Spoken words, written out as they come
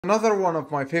Another one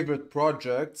of my favorite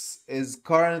projects is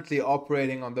currently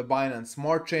operating on the Binance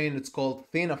Smart Chain. It's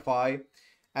called ThenaFi,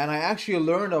 and I actually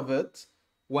learned of it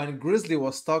when Grizzly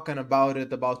was talking about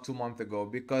it about 2 months ago,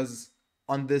 because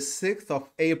on the 6th of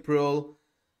April,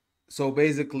 so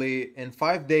basically in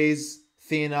 5 days,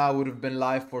 Thena would have been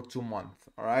live for 2 months.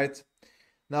 All right.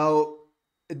 Now,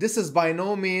 this is by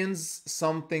no means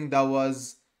something that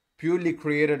was purely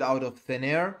created out of thin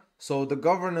air. So the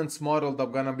governance model that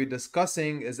I'm gonna be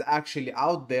discussing is actually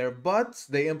out there, but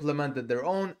they implemented their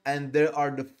own, and they are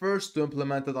the first to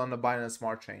implement it on the Binance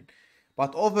Smart Chain.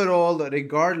 But overall,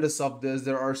 regardless of this,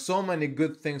 there are so many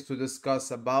good things to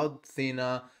discuss about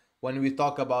Thena when we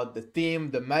talk about the team,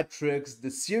 the metrics,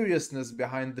 the seriousness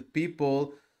behind the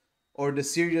people, or the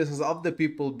seriousness of the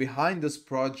people behind this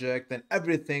project and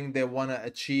everything they want to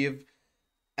achieve,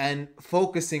 and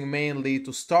focusing mainly,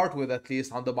 to start with at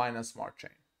least, on the Binance Smart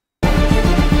Chain.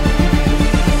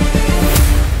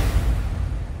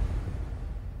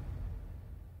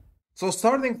 So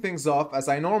starting things off, as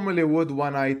I normally would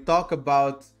when I talk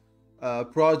about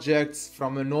projects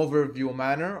from an overview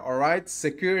manner, all right,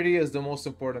 security is the most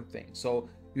important thing. So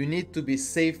you need to be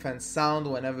safe and sound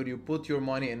whenever you put your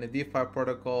money in a DeFi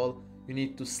protocol. You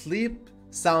need to sleep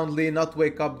soundly, not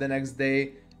wake up the next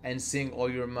day and seeing all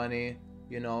your money,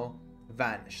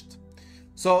 vanished.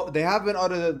 So they have been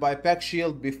audited by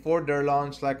PeckShield before their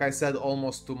launch, like I said,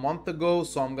 almost 2 months ago.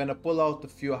 So I'm gonna pull out a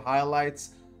few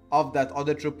highlights of that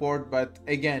audit report. But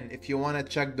again, if you want to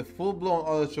check the full-blown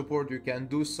audit report, you can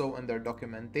do so in their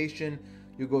documentation.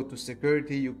 You go to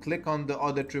security, you click on the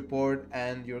audit report,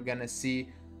 and you're gonna see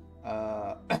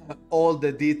all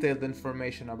the detailed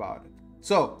information about it.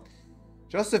 So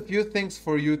just a few things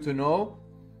for you to know.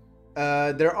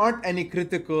 There aren't any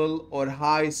critical or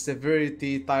high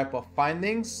severity type of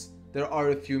findings. There are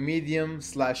a few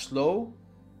medium/low,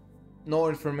 no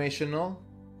informational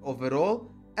overall,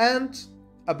 and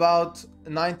about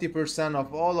 90%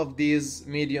 of all of these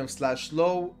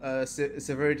medium/low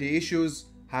severity issues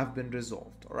have been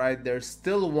resolved. All right, there's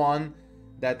still one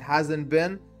that hasn't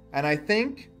been, and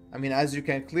I mean, as you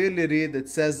can clearly read, it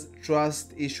says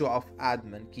trust issue of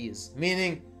admin keys,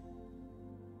 meaning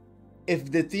if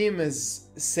the team is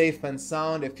safe and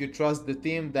sound, if you trust the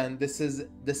team, then this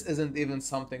isn't even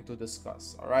something to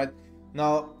discuss. All right,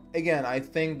 now again, I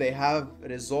think they have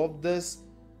resolved this.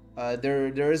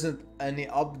 There isn't any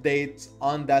update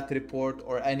on that report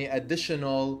or any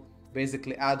additional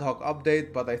basically ad hoc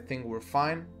update, but I think we're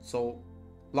fine. So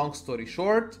long story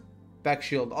short,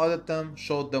 PeckShield audited them,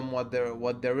 showed them what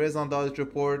there is on the audit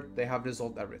report. They have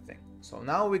resolved everything. So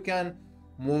now we can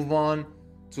move on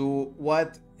to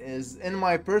what is, in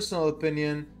my personal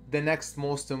opinion, the next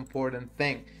most important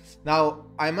thing. Now,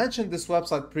 I mentioned this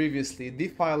website previously.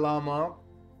 DeFi Llama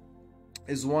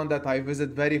is one that I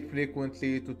visit very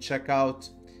frequently to check out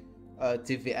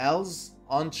TVLs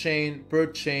on-chain, per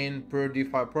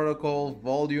DeFi protocol,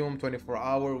 volume,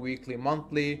 24-hour, weekly,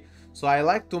 monthly. So I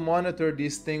like to monitor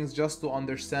these things just to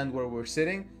understand where we're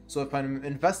sitting. So if I'm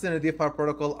investing in a DeFi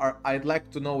protocol, I'd like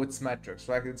to know its metrics,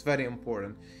 right? It's very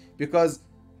important, because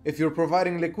if you're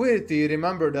providing liquidity,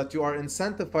 remember that you are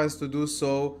incentivized to do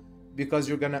so because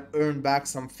you're gonna earn back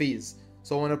some fees.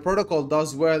 So when a protocol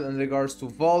does well in regards to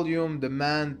volume,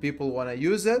 demand, people want to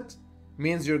use it,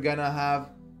 means you're gonna have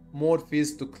more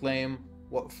fees to claim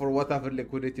for whatever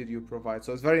liquidity you provide.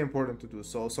 So it's very important to do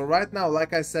so. So right now,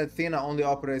 like I said, THENA only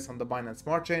operates on the Binance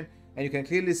Smart Chain, and you can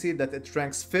clearly see that it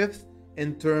ranks 5th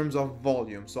in terms of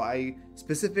volume. So I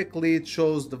specifically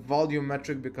chose the volume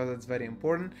metric because it's very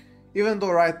important. Even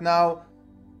though right now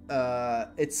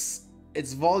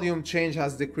its volume change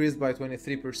has decreased by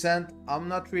 23%, I'm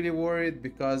not really worried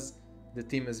because the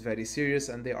team is very serious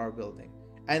and they are building.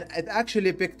 And it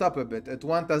actually picked up a bit. It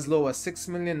went as low as 6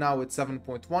 million, now it's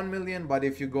 7.1 million. But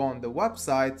if you go on the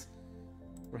website,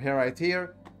 right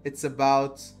here, it's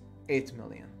about 8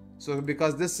 million. So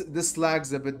because this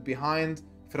lags a bit behind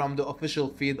from the official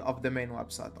feed of the main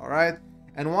website, all right?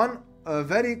 And one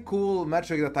very cool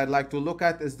metric that I'd like to look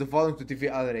at is the volume to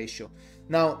TVL ratio.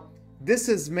 Now, this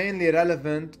is mainly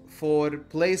relevant for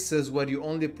places where you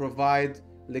only provide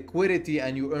liquidity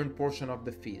and you earn portion of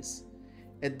the fees.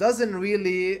 It doesn't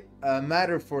really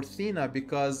matter for THENA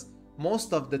because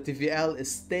most of the TVL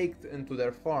is staked into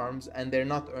their farms and they're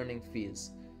not earning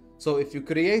fees. So if you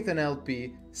create an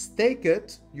LP, stake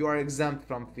it, you are exempt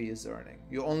from fees earning.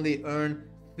 You only earn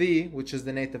THE, which is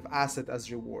the native asset,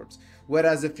 as rewards.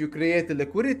 Whereas if you create a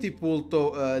liquidity pool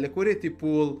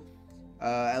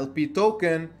LP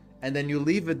token and then you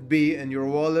leave it be in your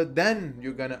wallet, then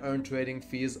you're gonna earn trading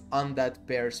fees on that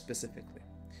pair specifically.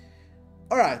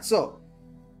 All right, so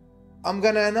I'm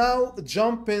gonna now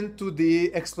jump into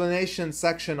the explanation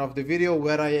section of the video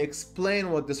where I explain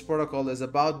what this protocol is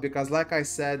about, because like I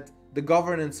said, the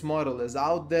governance model is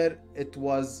out there. It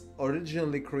was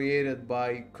originally created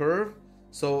by Curve,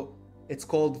 so it's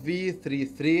called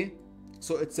V33.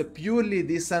 So it's a purely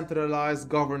decentralized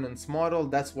governance model.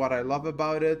 That's what I love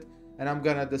about it, and I'm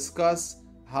gonna discuss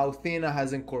how THENA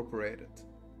has incorporated.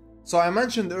 So I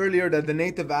mentioned earlier that the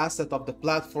native asset of the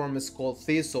platform is called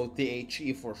THE, so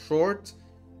THE for short.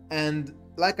 And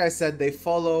like I said, they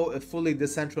follow a fully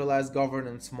decentralized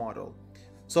governance model.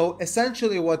 So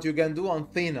essentially what you can do on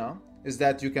THENA is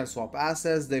that you can swap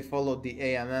assets. They follow the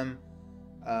AMM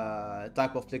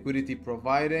type of liquidity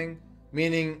providing,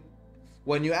 meaning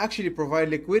when you actually provide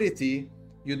liquidity,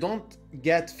 you don't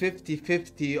get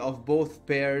 50-50 of both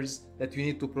pairs that you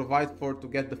need to provide for to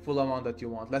get the full amount that you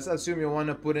want. Let's assume you want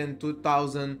to put in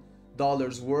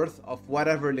 $2,000 worth of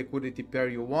whatever liquidity pair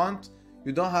you want.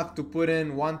 You don't have to put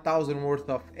in 1,000 worth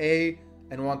of A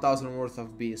and 1,000 worth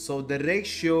of B. So the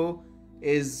ratio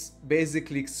is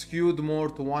basically skewed more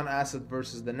to one asset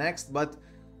versus the next, but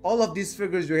all of these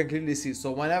figures you can clearly see.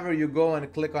 So whenever you go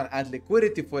and click on add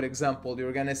liquidity, for example,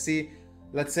 you're gonna see,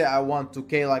 let's say I want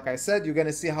 2K, like I said, you're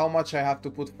gonna see how much I have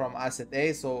to put from asset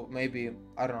A. So maybe,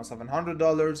 I don't know,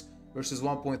 $700 versus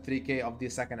 1.3K of the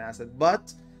second asset.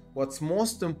 But what's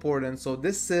most important, so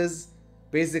this is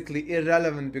basically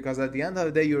irrelevant, because at the end of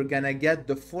the day, you're gonna get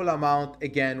the full amount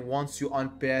again once you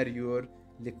unpair your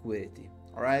liquidity.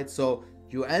 All right, so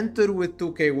you enter with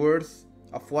 2K worth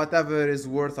of whatever is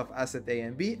worth of asset A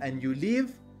and B, and you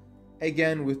leave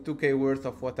again with 2K worth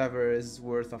of whatever is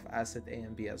worth of asset A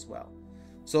and B as well.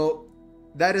 So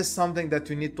that is something that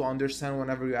you need to understand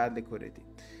whenever you add liquidity.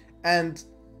 And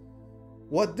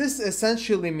what this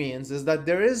essentially means is that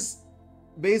there is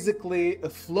basically a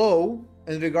flow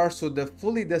in regards to the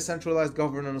fully decentralized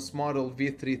governance model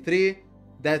V33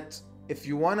 that if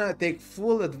you want to take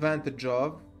full advantage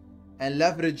of and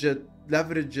leverage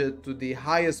it to the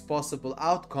highest possible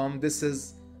outcome, this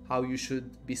is how you should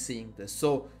be seeing this.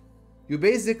 So you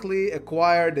basically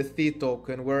acquire the THE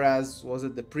token, whereas was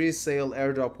it the pre-sale,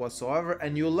 airdrop, whatsoever,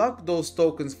 and you lock those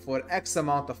tokens for X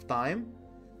amount of time.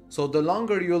 So the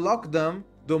longer you lock them,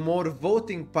 the more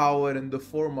voting power in the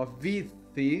form of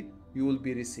VTHE you will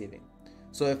be receiving.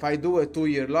 So if I do a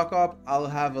 2-year lockup, I'll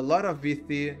have a lot of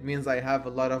VTHE, means I have a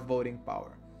lot of voting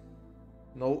power.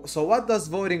 No, so what does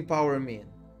voting power mean?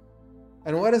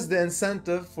 And what is the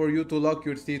incentive for you to lock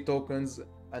your THE tokens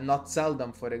and not sell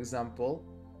them, for example,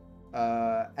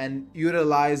 and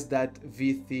utilize that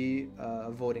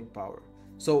VTHE voting power?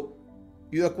 So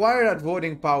you acquire that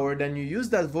voting power, then you use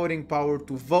that voting power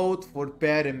to vote for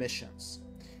pair emissions.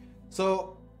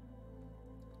 So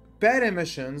pair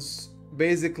emissions,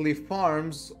 basically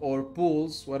farms or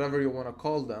pools, whatever you want to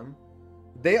call them,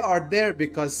 they are there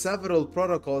because several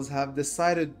protocols have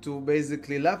decided to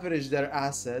basically leverage their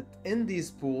asset in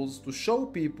these pools to show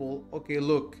people, okay,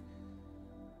 look,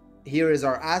 here is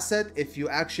our asset. If you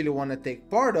actually want to take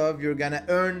part of, you're gonna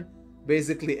earn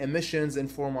basically emissions in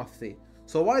form of THE.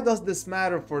 So why does this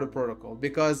matter for the protocol?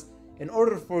 Because in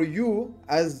order for you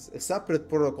as a separate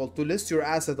protocol to list your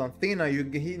asset on THENA, you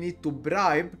need to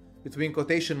bribe, between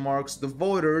quotation marks, the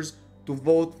voters to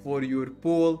vote for your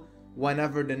pool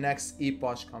whenever the next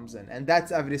epoch comes in. And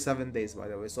that's every 7 days, by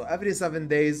the way. So every 7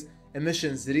 days,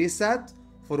 emissions reset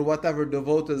for whatever the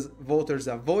voters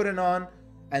have voted on,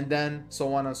 and then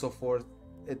so on and so forth.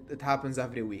 It happens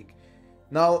every week.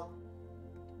 Now,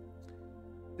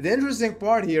 the interesting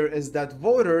part here is that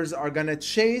voters are gonna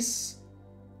chase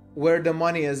where the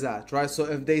money is at, right? So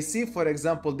if they see, for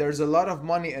example, there's a lot of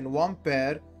money in one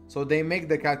pair, so they make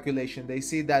the calculation. They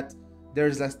see that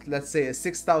there's, let's say, a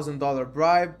 $6,000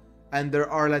 bribe, and there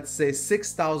are, let's say,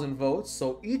 6,000 votes.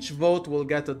 So each vote will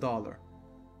get $1.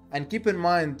 And keep in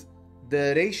mind,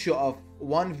 the ratio of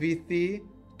one VT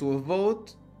to a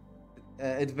vote,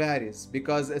 it varies,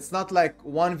 because it's not like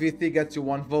one VT gets you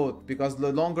one vote, because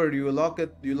the longer you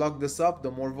lock this up,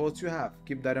 the more votes you have.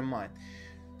 Keep that in mind.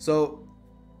 So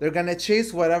they're gonna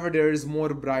chase wherever there is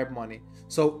more bribe money.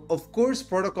 So of course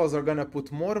protocols are gonna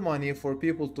put more money for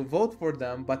people to vote for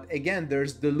them, but again,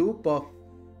 there's the loop of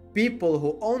people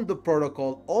who own the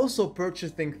protocol also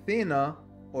purchasing THENA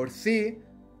or THE,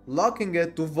 locking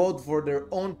it to vote for their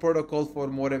own protocol for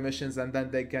more emissions, and then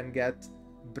they can get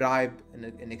bribe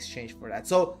in exchange for that.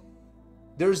 So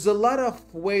there's a lot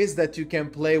of ways that you can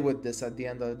play with this at the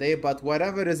end of the day, but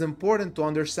whatever is important to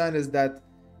understand is that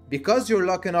because you're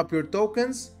locking up your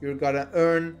tokens, you're gonna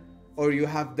earn, or you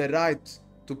have the right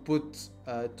to put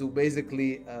to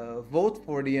basically vote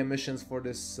for the emissions for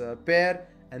this pair,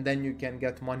 and then you can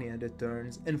get money in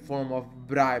returns in form of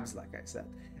bribes, like I said.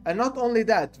 And not only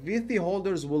that, VT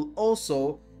holders will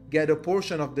also get a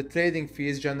portion of the trading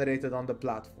fees generated on the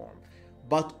platform,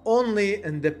 but only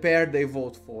in the pair they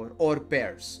vote for, or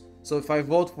pairs. So if I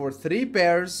vote for 3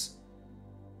 pairs,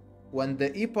 when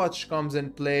the epoch comes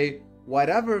in play,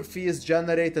 whatever fee is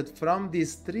generated from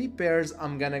these 3 pairs,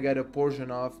 I'm gonna get a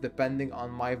portion of, depending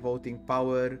on my voting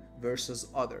power versus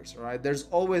others, right? There's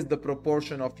always the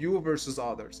proportion of you versus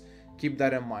others. Keep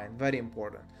that in mind, very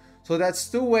important. So that's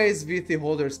 2 ways VT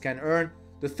holders can earn.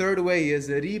 The third way is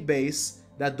a rebase,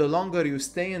 that the longer you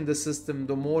stay in the system,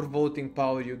 the more voting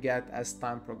power you get as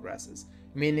time progresses.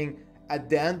 Meaning, at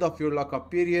the end of your lockup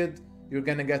period, you're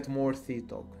gonna get more THE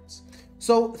tokens.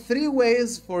 So 3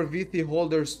 ways for VT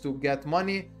holders to get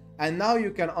money, and now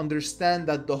you can understand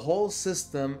that the whole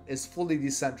system is fully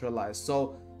decentralized.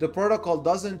 So the protocol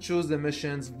doesn't choose the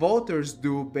missions, voters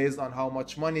do based on how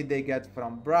much money they get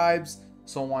from bribes,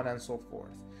 so on and so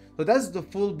forth. So that's the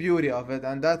full beauty of it,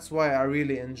 and that's why I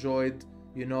really enjoyed,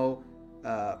 you know,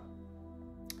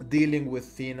 dealing with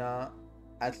THENA,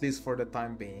 at least for the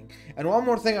time being. And one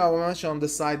more thing I will mention on the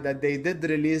side, that they did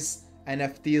release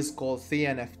NFTs called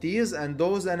TheNFTs, and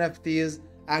those NFTs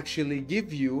actually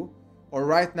give you, or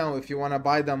right now if you want to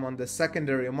buy them on the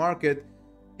secondary market,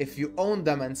 if you own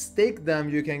them and stake them,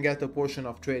 you can get a portion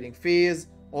of trading fees,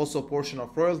 also a portion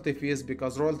of royalty fees,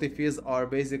 because royalty fees are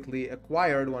basically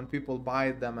acquired when people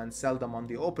buy them and sell them on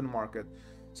the open market.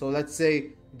 So let's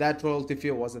say that royalty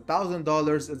fee was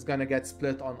 $1,000, it's gonna get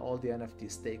split on all the NFT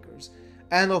stakers.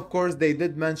 And of course, they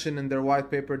did mention in their white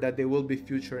paper that there will be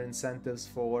future incentives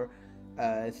for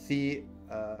THE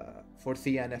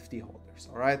NFT holders.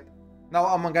 All right. Now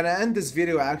I'm gonna end this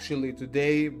video actually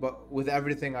today, but with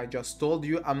everything I just told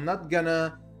you, I'm not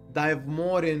gonna dive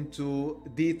more into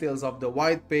details of the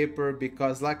white paper,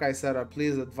 because like I said, I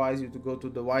please advise you to go to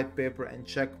the white paper and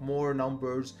check more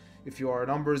numbers if you are a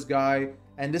numbers guy.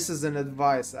 And this is an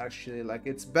advice actually, like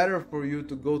it's better for you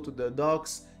to go to the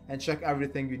docs and check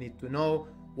everything you need to know.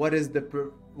 What is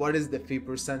the fee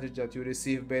percentage that you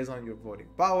receive based on your voting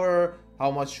power,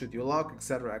 how much should you lock,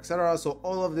 etc, etc. So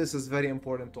all of this is very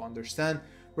important to understand.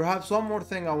 Perhaps one more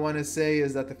thing I want to say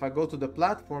is that if I go to the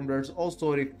platform, there's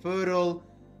also referral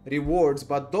rewards,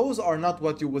 but those are not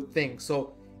what you would think.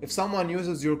 So if someone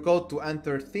uses your code to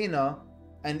enter THENA,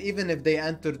 and even if they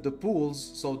enter the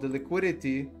pools, so the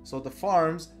liquidity, so the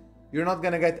farms, you're not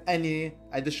gonna get any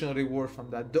additional reward from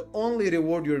that. The only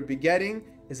reward you'll be getting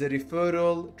is a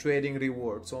referral trading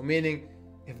reward. So meaning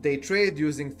if they trade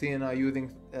using THENA,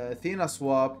 using THENA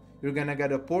swap, you're gonna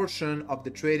get a portion of the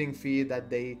trading fee that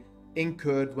they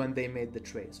incurred when they made the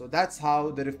trade. So that's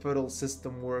how the referral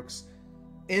system works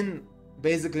in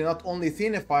basically not only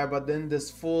ThenaFi, but then this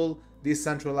full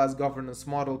decentralized governance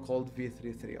model called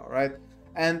V33, all right?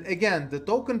 And again, the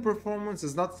token performance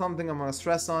is not something I'm gonna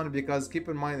stress on, because keep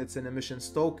in mind it's an emissions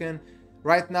token.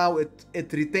 Right now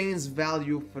it retains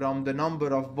value from the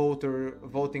number of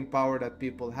voting power that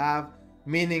people have,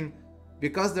 meaning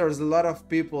because there's a lot of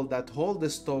people that hold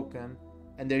this token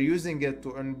and they're using it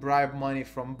to earn bribe money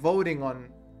from voting on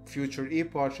future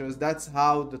epochs, that's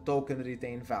how the token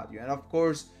retain value. And of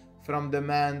course, from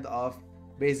demand of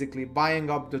basically buying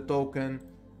up the token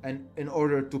and in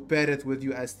order to pair it with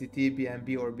USDT,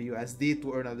 BNB or BUSD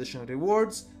to earn additional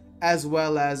rewards, as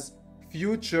well as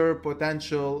future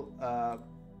potential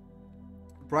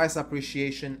price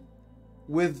appreciation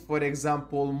with, for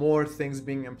example, more things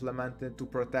being implemented to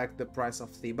protect the price of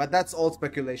THE. But that's all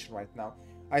speculation right now.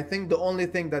 I think the only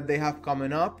thing that they have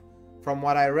coming up, from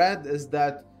what I read, is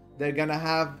that they're gonna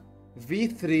have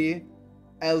V3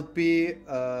 LP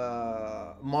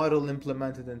model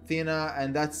implemented in THENA,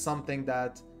 and that's something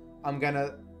that I'm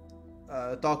gonna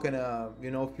talk in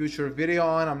a future video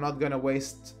on. I'm not gonna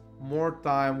waste more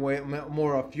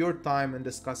of your time in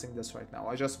discussing this right now.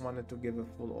 I just wanted to give a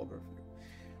full overview.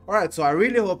 Alright, so I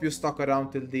really hope you stuck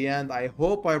around till the end. I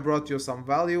hope I brought you some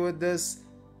value with this.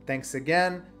 Thanks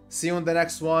again. See you in the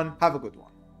next one. Have a good one.